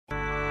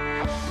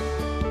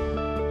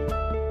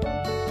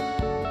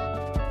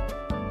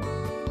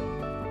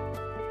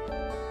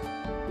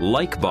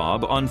Like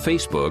Bob on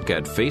Facebook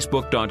at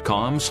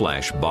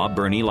facebook.com/Bob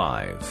Burney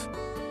Live.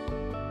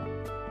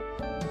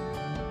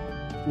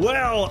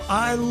 Well,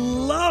 I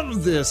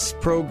love this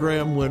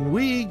program when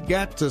we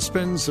get to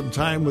spend some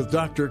time with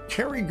Dr.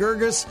 Carey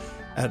Girgis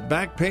at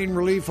Back Pain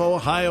Relief,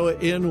 Ohio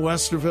in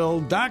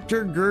Westerville.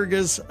 Dr.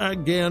 Girgis,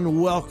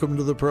 again, welcome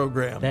to the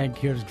program.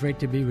 Thank you. It's great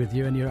to be with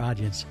you and your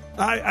audience.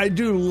 I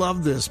do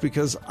love this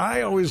because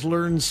I always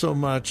learn so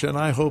much, and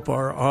I hope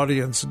our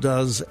audience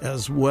does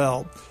as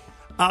well.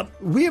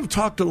 We have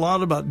talked a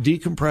lot about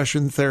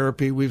decompression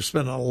therapy. We've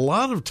spent a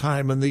lot of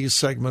time in these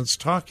segments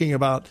talking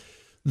about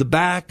the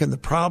back and the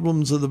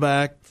problems of the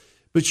back,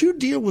 but you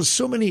deal with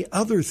so many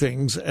other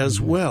things as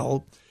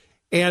well.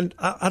 And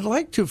I'd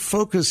like to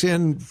focus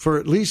in for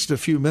at least a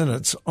few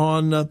minutes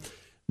on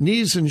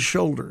knees and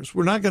shoulders.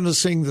 We're not going to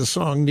sing the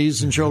song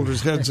Knees and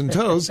Shoulders, Heads and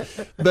Toes,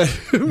 but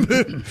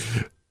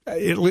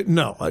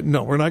no,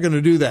 we're not going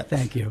to do that.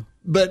 Thank you.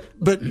 But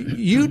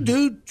you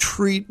do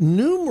treat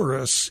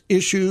numerous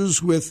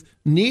issues with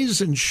knees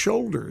and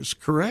shoulders,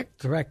 correct?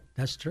 Correct.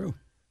 That's true.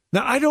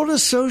 Now, I don't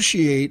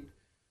associate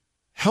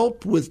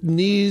help with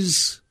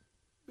knees,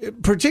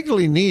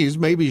 particularly knees,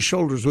 maybe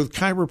shoulders, with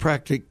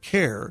chiropractic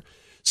care.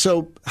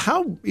 So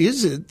how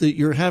is it that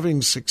you're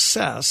having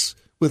success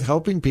with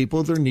helping people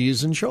with their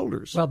knees and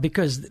shoulders? Well,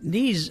 because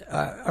knees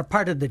are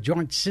part of the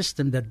joint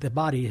system that the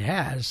body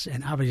has.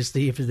 And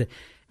obviously, if the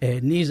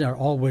knees are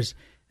always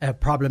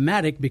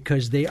problematic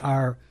because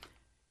they're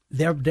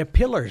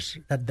pillars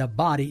that the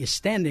body is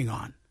standing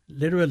on,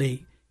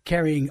 literally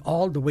carrying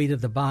all the weight of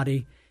the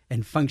body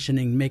and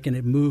functioning, making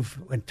it move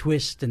and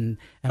twist and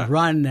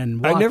run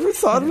and walk. I never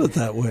thought of it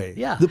that way.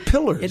 Yeah. The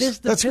pillars. It is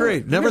That's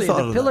great. Never really, thought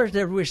of the pillars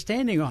that we're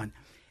standing on.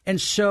 And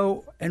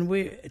so,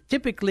 we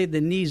typically the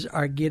knees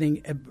are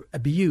getting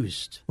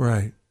abused.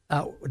 Right.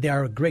 They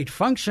are a great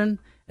function,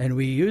 and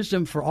we use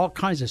them for all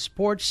kinds of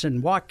sports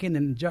and walking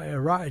and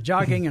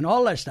jogging and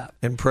all that stuff.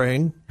 And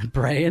praying.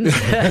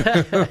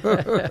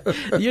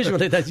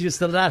 Usually that's just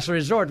the last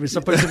resort. We're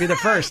supposed to be the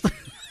first.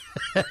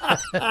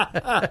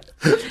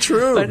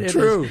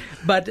 True.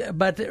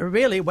 But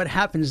really, what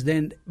happens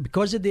then,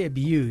 because of the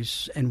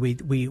abuse, and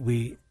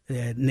we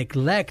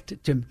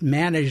neglect to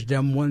manage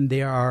them when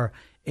they are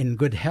in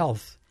good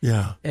health,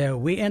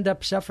 we end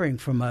up suffering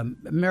from a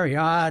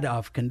myriad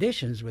of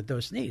conditions with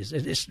those knees.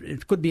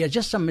 It could be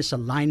just some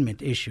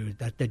misalignment issue,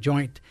 that the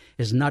joint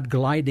is not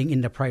gliding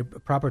in the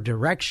proper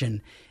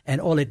direction,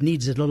 and all it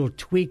needs is a little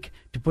tweak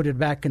to put it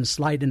back and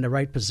slide in the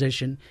right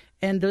position,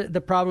 and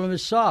the problem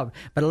is solved.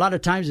 But a lot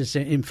of times it's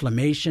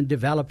inflammation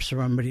develops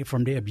from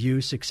the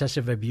abuse,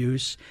 excessive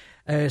abuse.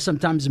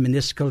 Sometimes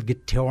meniscus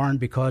get torn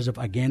because of,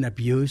 again,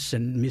 abuse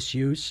and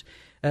misuse.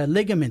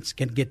 Ligaments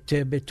can get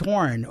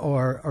torn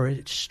or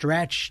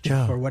stretched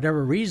for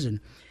whatever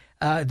reason.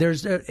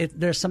 There's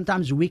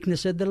sometimes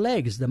weakness of the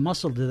legs, the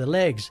muscle to the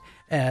legs.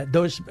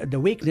 The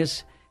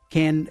weakness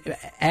can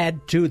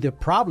add to the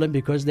problem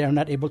because they are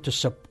not able to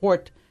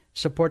support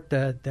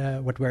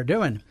the what we're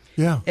doing.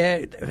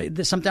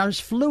 Sometimes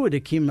fluid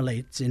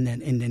accumulates in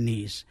the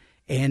knees,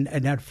 and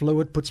that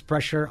fluid puts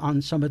pressure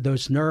on some of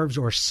those nerves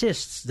or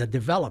cysts that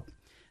develop,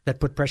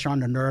 that put pressure on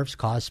the nerves,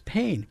 cause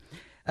pain.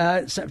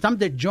 Sometimes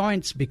the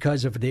joints,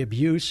 because of the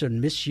abuse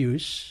and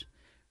misuse,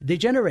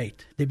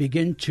 degenerate. They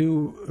begin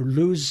to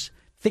lose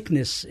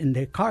thickness in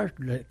the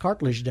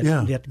cartilage that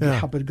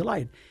help it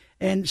glide.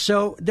 And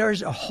so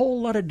there's a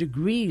whole lot of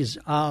degrees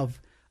of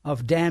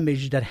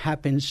damage that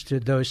happens to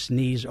those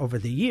knees over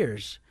the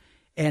years.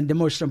 And the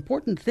most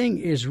important thing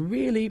is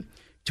really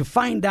to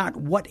find out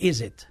what is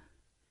it.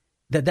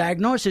 The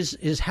diagnosis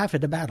is half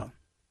of the battle.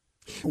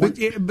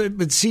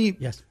 But see,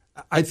 yes.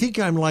 I think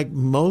I'm like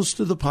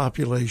most of the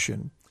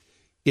population.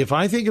 If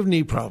I think of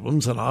knee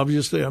problems, and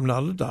obviously I'm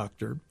not a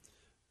doctor,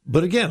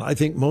 but again, I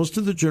think most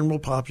of the general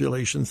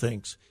population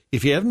thinks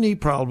if you have knee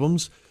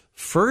problems,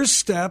 first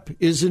step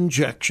is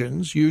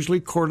injections, usually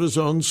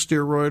cortisone,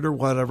 steroid, or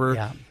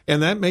whatever,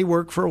 and that may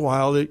work for a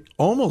while. It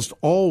almost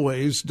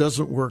always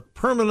doesn't work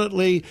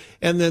permanently,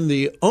 and then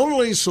the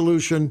only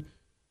solution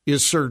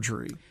is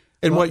surgery.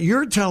 And what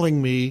you're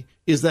telling me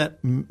is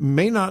that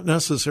may not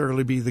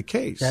necessarily be the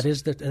case.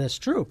 That's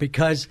true,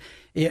 because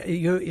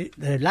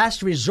the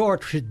last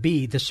resort should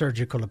be the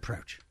surgical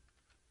approach.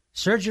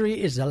 Surgery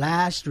is the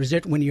last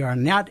resort when you are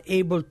not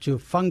able to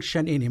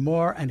function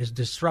anymore and is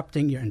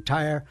disrupting your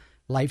entire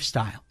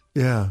lifestyle.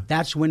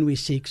 That's when we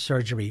seek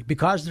surgery,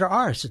 because there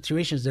are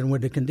situations where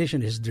the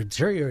condition is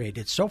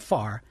deteriorated so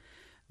far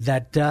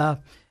that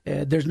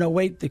there's no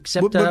way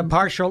except a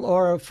partial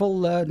or a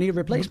full knee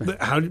replacement.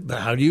 But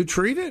how do you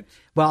treat it?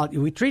 Well,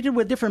 we treat it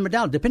with different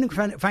modalities, depending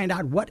on find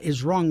out what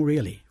is wrong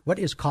really, what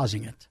is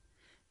causing it.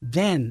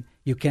 Then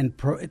you can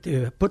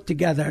put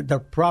together the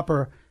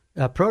proper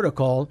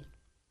protocol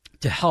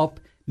to help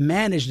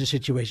manage the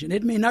situation.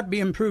 It may not be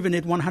improving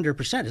it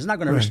 100%. It's not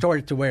going to restore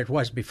it to where it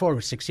was before it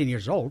was 16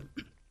 years old.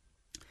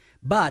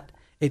 But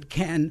it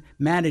can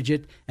manage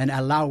it and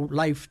allow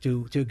life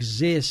to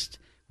exist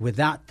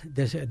without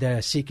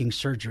the seeking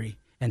surgery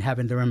and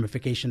having the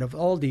ramification of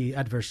all the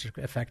adverse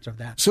effects of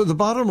that. So the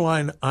bottom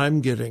line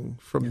I'm getting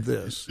from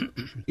this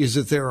is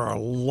that there are a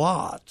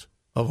lot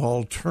of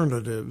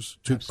alternatives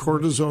to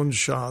cortisone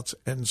shots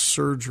and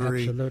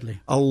surgery.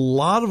 Absolutely. A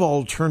lot of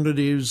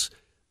alternatives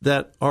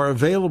that are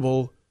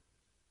available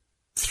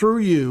through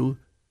you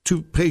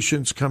to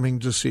patients coming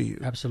to see you.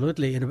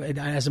 Absolutely.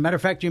 As a matter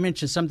of fact, you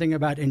mentioned something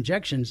about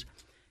injections,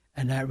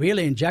 and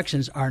really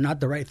injections are not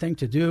the right thing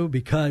to do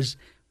because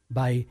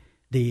by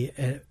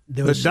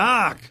But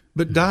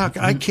Doc,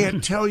 I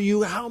can't tell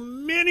you how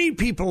many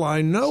people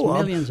I know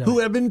of who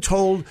have been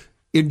told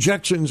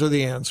injections are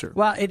the answer.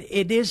 Well,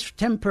 it is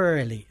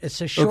temporarily.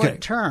 It's a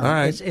short term. All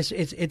right.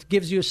 It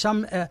gives you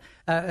some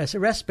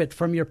respite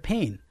from your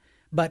pain,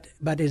 but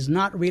it's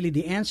not really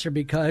the answer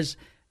because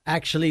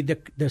actually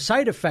the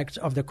side effects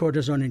of the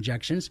cortisone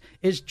injections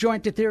is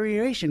joint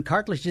deterioration,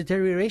 cartilage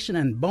deterioration,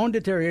 and bone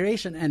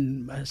deterioration,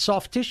 and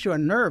soft tissue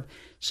and nerve.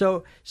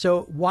 So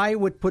why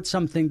would put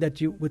something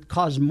that you would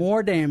cause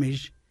more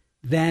damage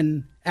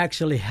than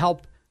actually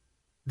help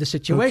the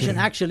situation? Okay.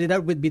 Actually,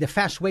 that would be the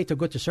fast way to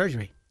go to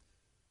surgery.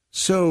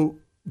 So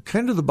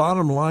kind of the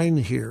bottom line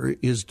here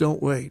is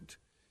don't wait.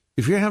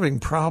 If you're having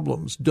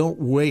problems,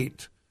 don't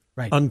wait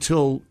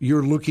until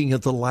you're looking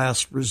at the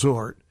last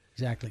resort.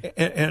 Exactly.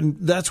 And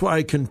that's why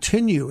I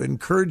continue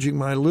encouraging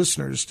my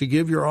listeners to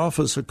give your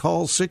office a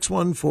call,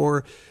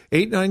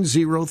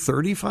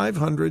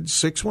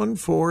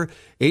 614-890-3500,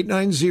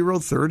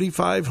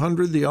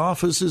 614-890-3500. The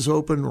office is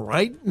open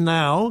right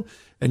now,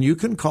 and you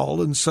can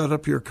call and set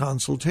up your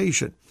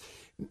consultation.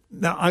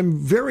 Now,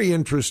 I'm very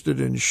interested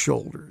in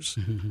shoulders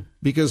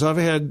because I've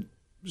had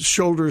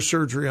shoulder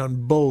surgery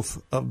on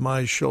both of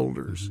my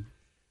shoulders.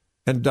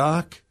 And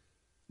Doc,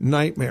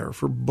 nightmare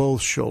for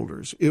both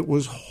shoulders. It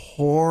was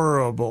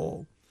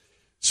horrible.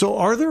 So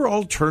are there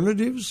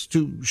alternatives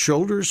to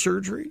shoulder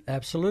surgery?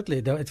 Absolutely.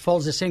 It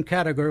falls the same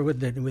category with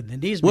the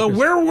knees. Well,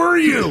 where were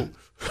you?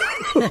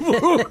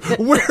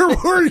 Where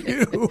were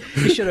you?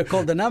 You should have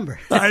called the number.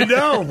 I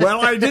know.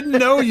 Well, I didn't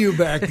know you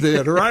back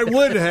then, or I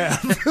would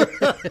have.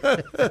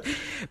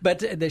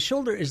 But the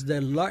shoulder is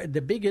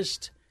the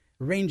biggest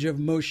range of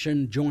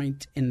motion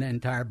joint in the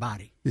entire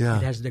body. Yeah.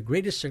 It has the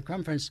greatest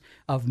circumference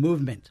of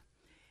movement.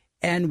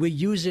 And we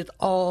use it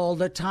all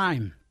the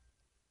time.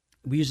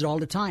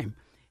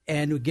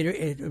 And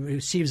it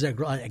receives,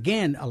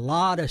 again, a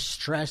lot of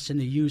stress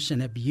and use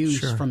and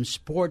abuse from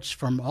sports,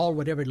 from all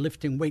whatever,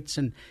 lifting weights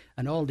and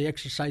all the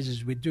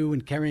exercises we do,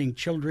 and carrying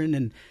children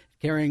and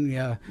carrying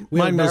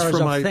wheelbarrows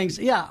of things.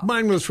 Yeah,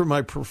 mine was for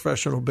my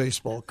professional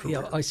baseball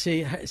career. Yeah, I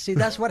see,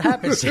 that's what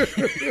happens. And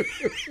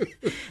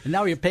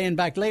now you're paying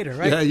back later,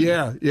 right?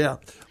 Yeah. All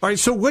right,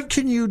 so what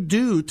can you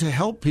do to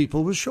help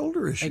people with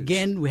shoulder issues?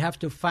 Again, we have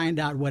to find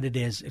out what it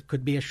is. It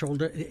could be a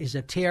shoulder, is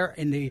a tear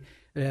in the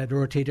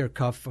rotator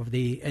cuff of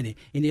in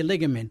the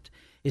ligament.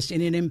 It's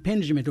in an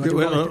impingement.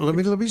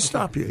 Let me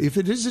stop you. If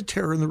it is a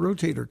tear in the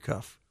rotator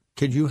cuff,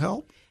 can you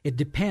help? It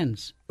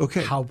depends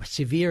how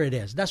severe it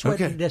is. That's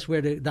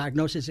where the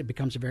diagnosis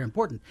becomes very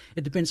important.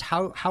 It depends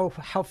how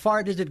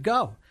far does it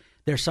go.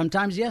 There's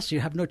sometimes, yes, you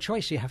have no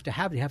choice. You have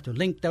to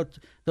link those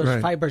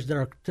fibers that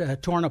are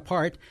torn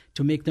apart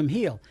to make them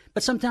heal.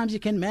 But sometimes you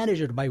can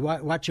manage it by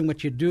watching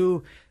what you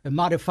do,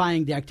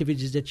 modifying the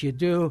activities that you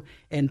do,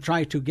 and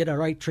try to get a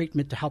right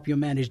treatment to help you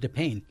manage the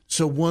pain.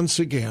 So once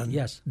again,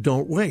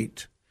 don't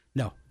wait.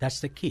 No, that's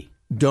the key.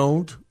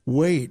 Don't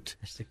wait.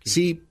 That's the key.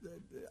 See,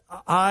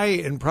 I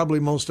and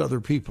probably most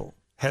other people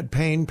had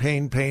pain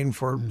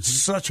for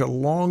such a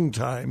long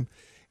time,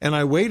 and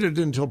I waited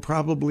until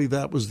probably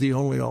that was the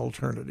only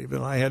alternative,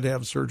 and I had to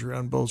have surgery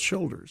on both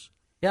shoulders.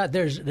 Yeah,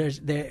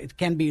 it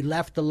can be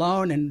left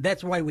alone, and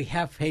that's why we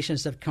have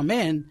patients that come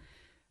in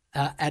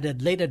at a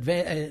late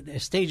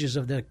stages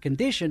of the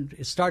condition.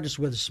 It starts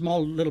with a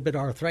small little bit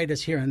of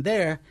arthritis here and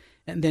there,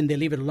 and then they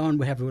leave it alone.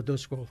 We have what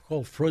those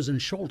called frozen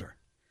shoulder.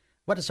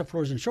 What is a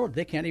frozen shoulder?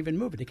 They can't even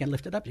move it. They can't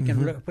lift it up. You can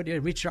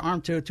reach your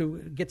arm to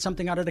get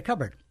something out of the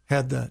cupboard.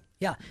 Had that.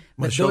 Yeah.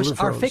 But those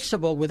are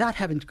fixable without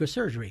having to go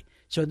surgery.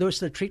 So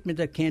those are the treatment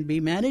that can be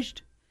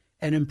managed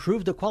and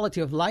improve the quality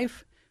of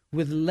life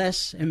with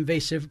less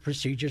invasive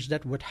procedures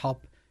that would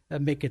help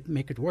make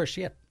it worse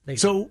yet.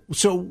 So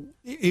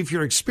if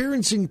you're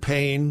experiencing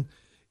pain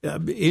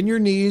in your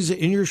knees,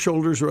 in your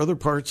shoulders, or other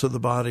parts of the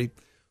body,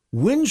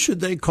 when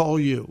should they call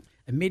you?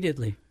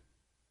 Immediately.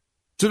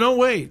 So don't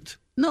wait.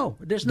 No,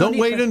 there's no Don't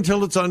wait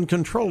until it's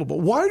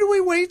uncontrollable. Why do we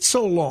wait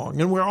so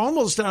long? And we're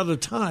almost out of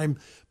time.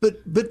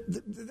 But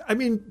I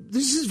mean,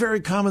 this is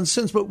very common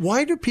sense. But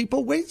why do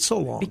people wait so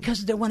long?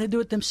 Because they want to do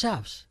it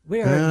themselves.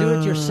 We are a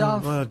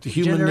do-it-yourself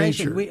human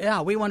generation.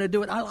 nature. We want to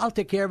do it. I'll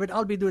take care of it.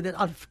 I'll be doing it.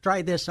 I'll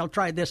try this. I'll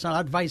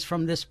advise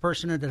from this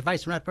person or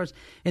advice from that person.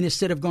 And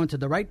instead of going to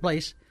the right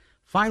place,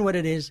 find what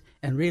it is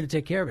and really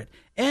take care of it.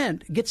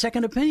 And get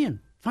second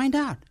opinion. Find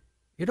out.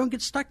 You don't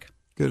get stuck.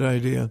 Good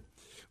idea.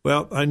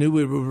 Well, I knew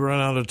we would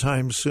run out of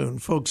time soon.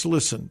 Folks,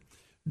 listen,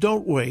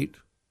 don't wait.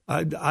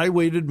 I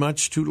waited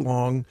much too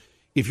long.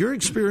 If you're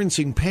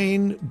experiencing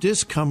pain,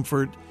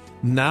 discomfort,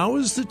 now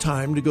is the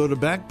time to go to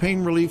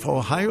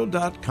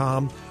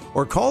backpainreliefohio.com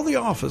or call the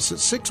office at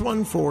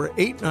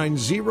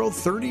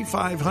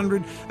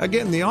 614-890-3500.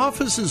 Again, the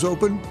office is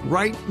open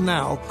right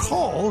now.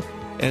 Call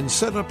and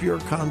set up your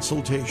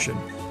consultation.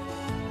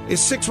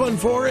 It's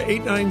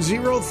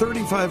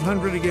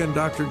 614-890-3500. Again,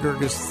 Dr.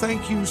 Girgis,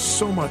 thank you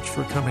so much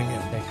for coming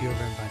in. Thank you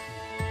very much.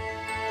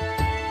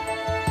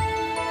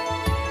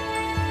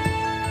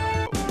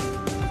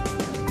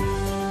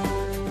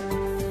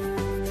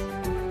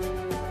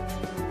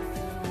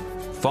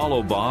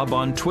 Follow Bob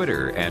on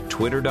Twitter at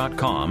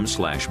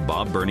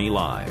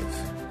twitter.com/BobBernieLive.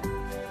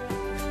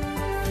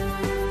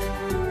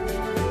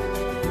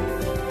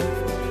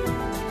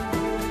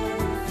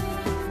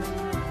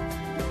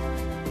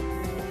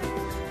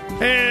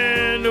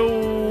 And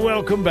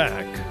welcome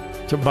back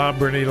to Bob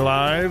Bernie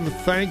Live.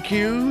 Thank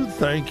you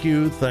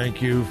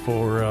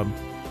for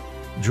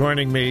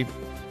joining me.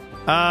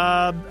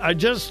 I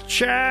just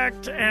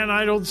checked, and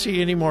I don't see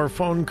any more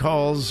phone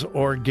calls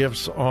or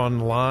gifts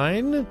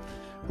online.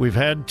 We've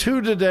had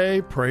 2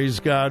 today. Praise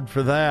God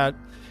for that.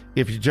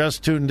 If you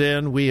just tuned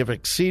in, we have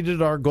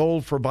exceeded our goal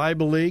for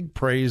Bible League.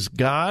 Praise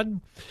God.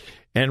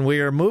 And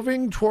we are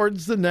moving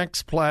towards the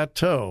next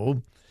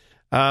plateau,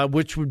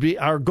 which would be,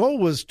 our goal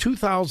was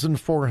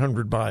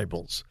 2,400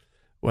 Bibles.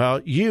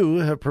 Well, you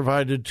have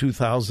provided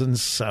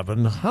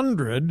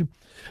 2,700.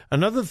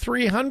 Another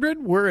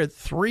 300, we're at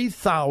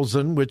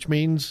 3,000, which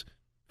means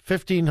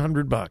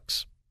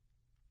 $1,500.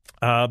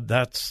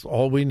 That's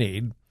all we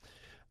need.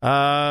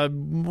 Well,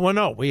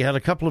 no, we had a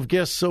couple of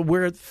gifts, so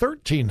we're at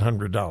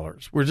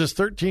 $1,300. We're just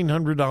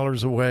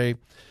 $1,300 away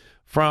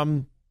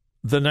from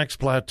the next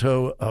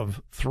plateau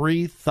of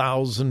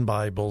 3,000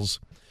 Bibles.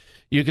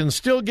 You can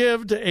still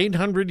give to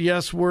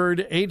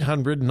 800-YES-WORD,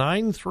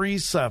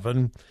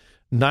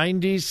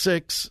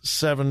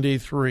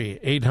 800-937-9673.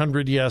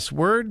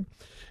 800-YES-WORD,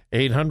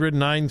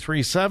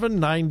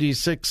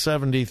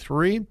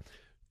 800-937-9673.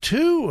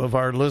 2 of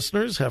our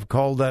listeners have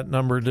called that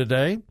number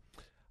today.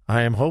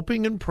 I am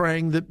hoping and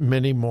praying that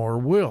many more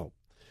will.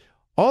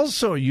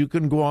 Also, you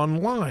can go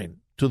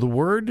online to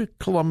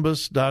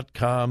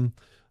thewordcolumbus.com,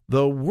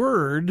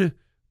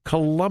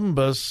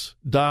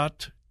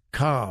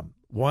 thewordcolumbus.com.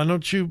 Why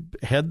don't you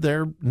head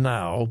there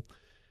now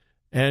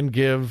and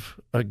give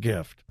a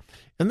gift?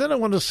 And then I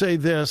want to say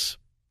this.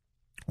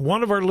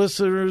 One of our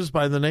listeners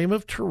by the name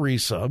of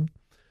Teresa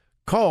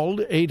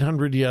called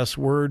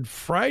 800-YES-WORD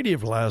Friday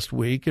of last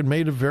week and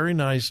made a very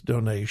nice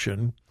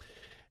donation.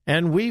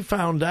 And we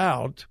found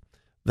out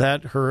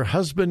that her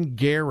husband,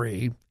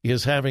 Carey,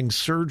 is having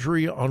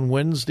surgery on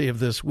Wednesday of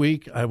this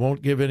week. I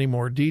won't give any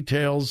more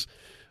details,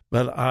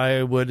 but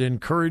I would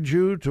encourage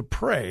you to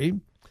pray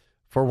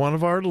for one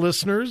of our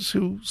listeners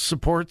who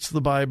supports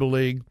the Bible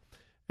League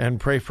and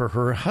pray for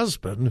her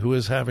husband who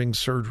is having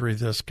surgery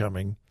this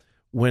coming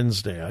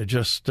Wednesday. I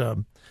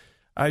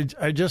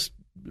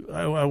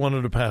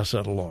wanted to pass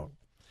that along.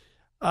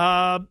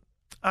 I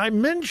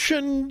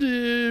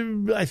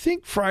mentioned, I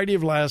think Friday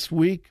of last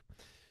week,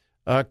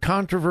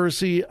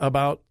 controversy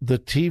about the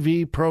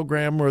TV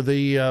program or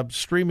the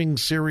streaming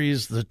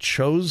series The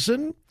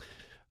Chosen,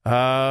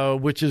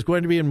 which is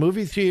going to be in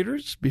movie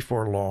theaters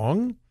before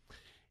long.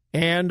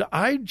 And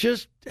I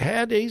just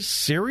had a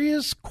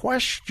serious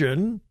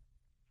question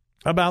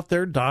about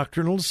their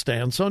doctrinal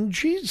stance on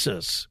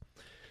Jesus.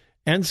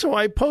 And so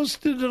I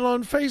posted it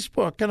on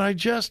Facebook, and I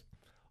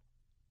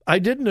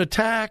didn't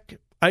attack,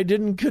 I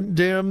didn't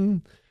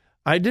condemn,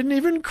 I didn't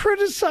even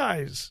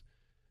criticize.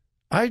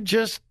 I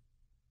just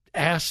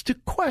asked a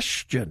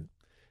question.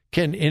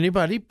 Can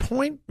anybody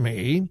point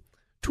me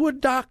to a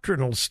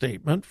doctrinal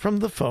statement from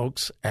the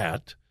folks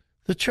at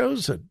The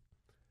Chosen?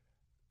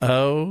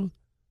 Oh,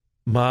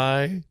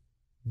 my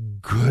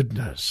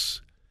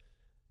goodness.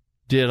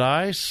 Did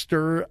I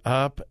stir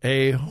up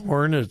a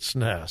hornet's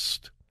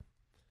nest?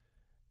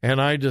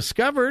 And I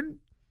discovered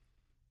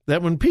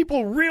that when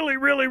people really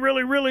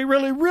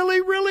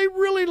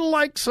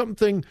like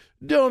something,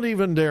 don't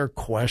even dare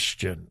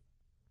question.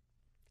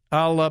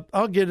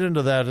 I'll get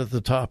into that at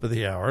the top of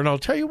the hour, and I'll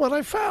tell you what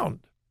I found.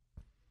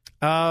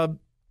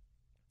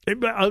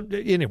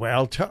 Anyway,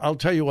 I'll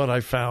tell you what I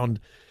found,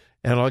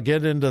 and I'll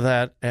get into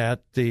that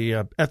at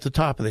the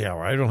top of the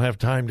hour. I don't have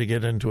time to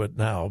get into it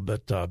now,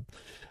 but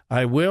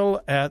I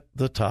will at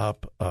the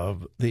top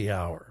of the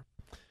hour.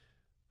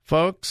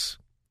 Folks,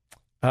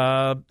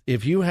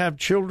 if you have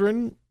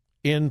children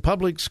in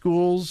public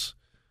schools,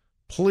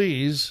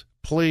 please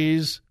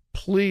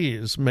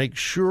make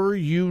sure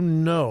you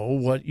know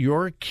what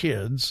your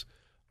kids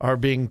are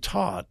being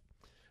taught,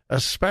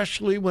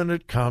 especially when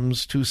it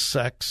comes to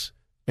sex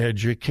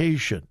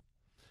education.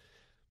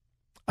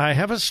 I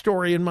have a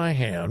story in my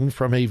hand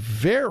from a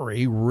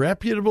very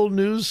reputable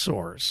news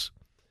source.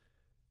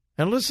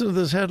 And listen to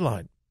this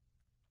headline.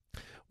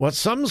 What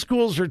some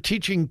schools are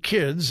teaching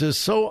kids is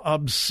so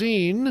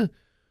obscene,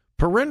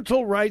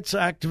 parental rights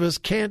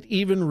activists can't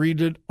even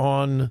read it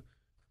on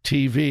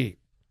TV.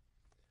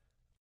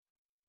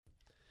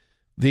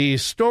 The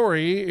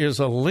story is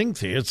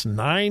lengthy. It's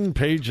 9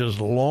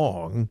 pages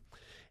long,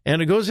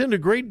 and it goes into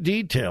great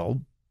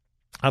detail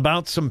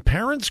about some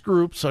parents'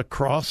 groups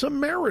across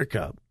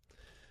America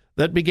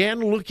that began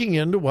looking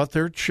into what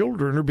their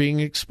children are being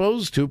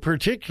exposed to,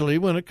 particularly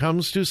when it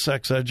comes to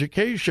sex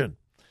education.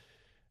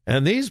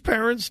 And these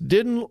parents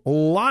didn't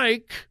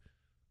like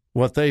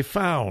what they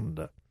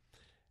found.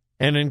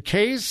 And in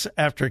case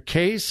after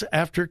case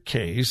after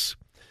case,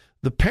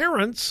 the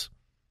parents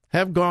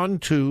have gone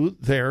to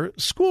their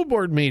school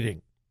board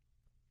meeting.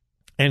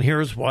 And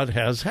here's what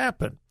has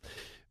happened.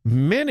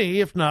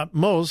 Many, if not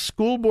most,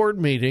 school board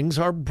meetings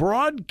are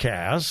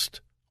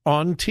broadcast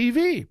on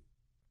TV.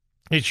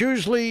 It's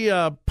usually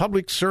a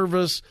public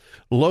service,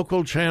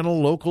 local channel,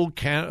 local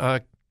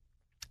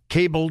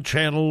cable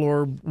channel,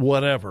 or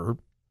whatever.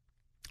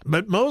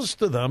 But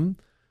most of them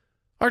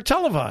are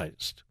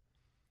televised.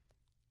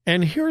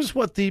 And here's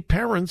what the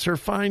parents are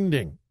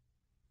finding.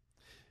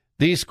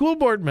 The school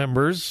board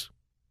members,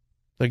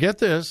 now get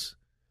this,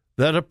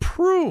 that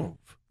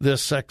approve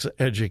this sex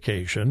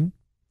education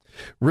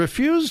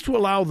refuse to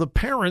allow the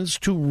parents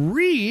to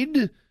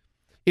read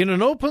in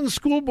an open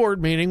school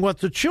board meeting what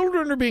the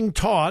children are being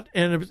taught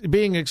and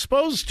being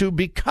exposed to,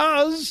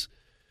 because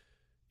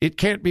it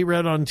can't be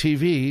read on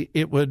TV.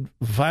 It would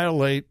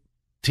violate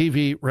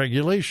TV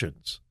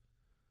regulations.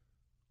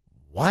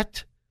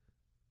 What?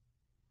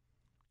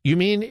 You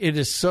mean it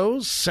is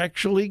so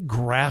sexually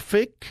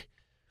graphic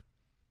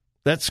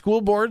that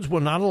school boards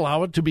will not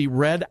allow it to be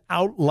read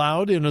out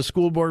loud in a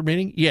school board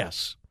meeting?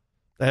 Yes,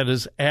 that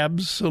is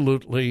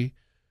absolutely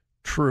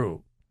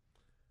true.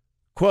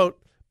 Quote,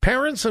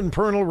 parents and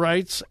parental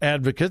rights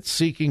advocates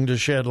seeking to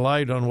shed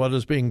light on what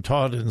is being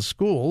taught in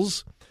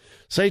schools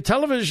say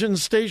television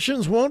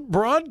stations won't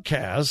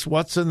broadcast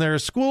what's in their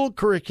school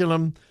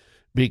curriculum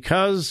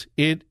because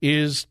it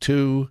is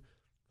too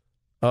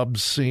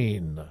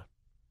obscene.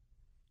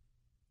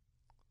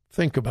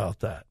 Think about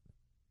that.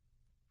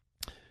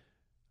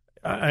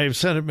 I've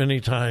said it many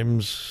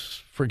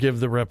times,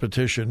 forgive the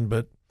repetition,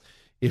 but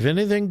if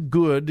anything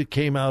good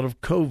came out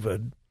of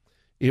COVID,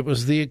 it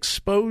was the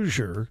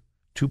exposure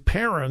to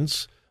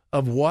parents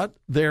of what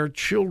their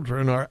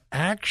children are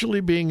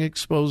actually being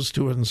exposed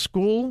to in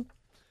school,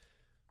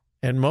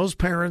 and most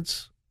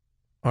parents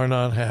are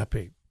not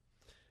happy.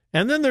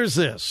 And then there's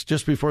this,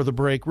 just before the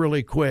break,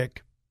 really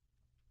quick.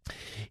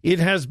 It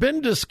has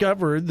been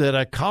discovered that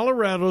a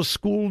Colorado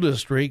school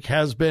district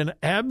has been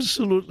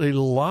absolutely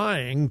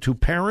lying to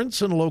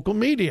parents and local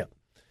media.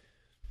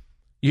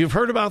 You've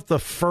heard about the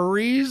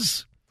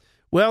furries?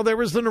 Well, there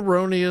was an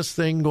erroneous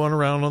thing going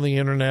around on the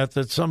internet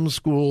that some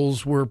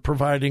schools were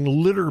providing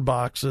litter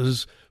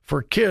boxes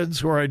for kids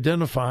who are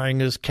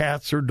identifying as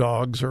cats or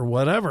dogs or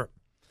whatever.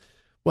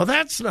 Well,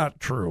 that's not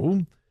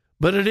true,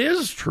 but it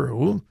is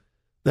true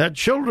that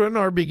children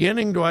are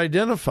beginning to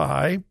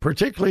identify,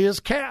 particularly as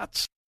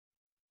cats.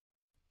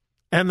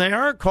 And they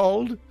are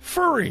called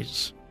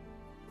furries.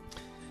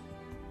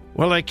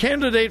 Well, a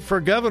candidate for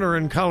governor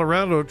in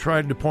Colorado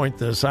tried to point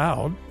this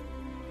out.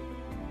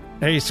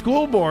 A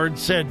school board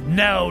said,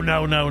 no.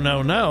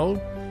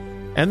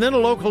 And then a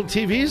local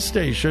TV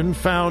station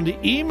found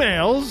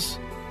emails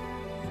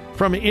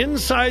from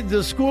inside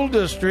the school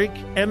district,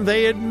 and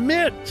they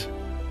admit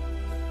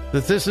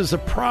that this is a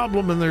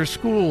problem in their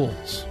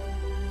schools.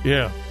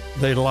 Yeah,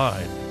 they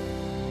lied.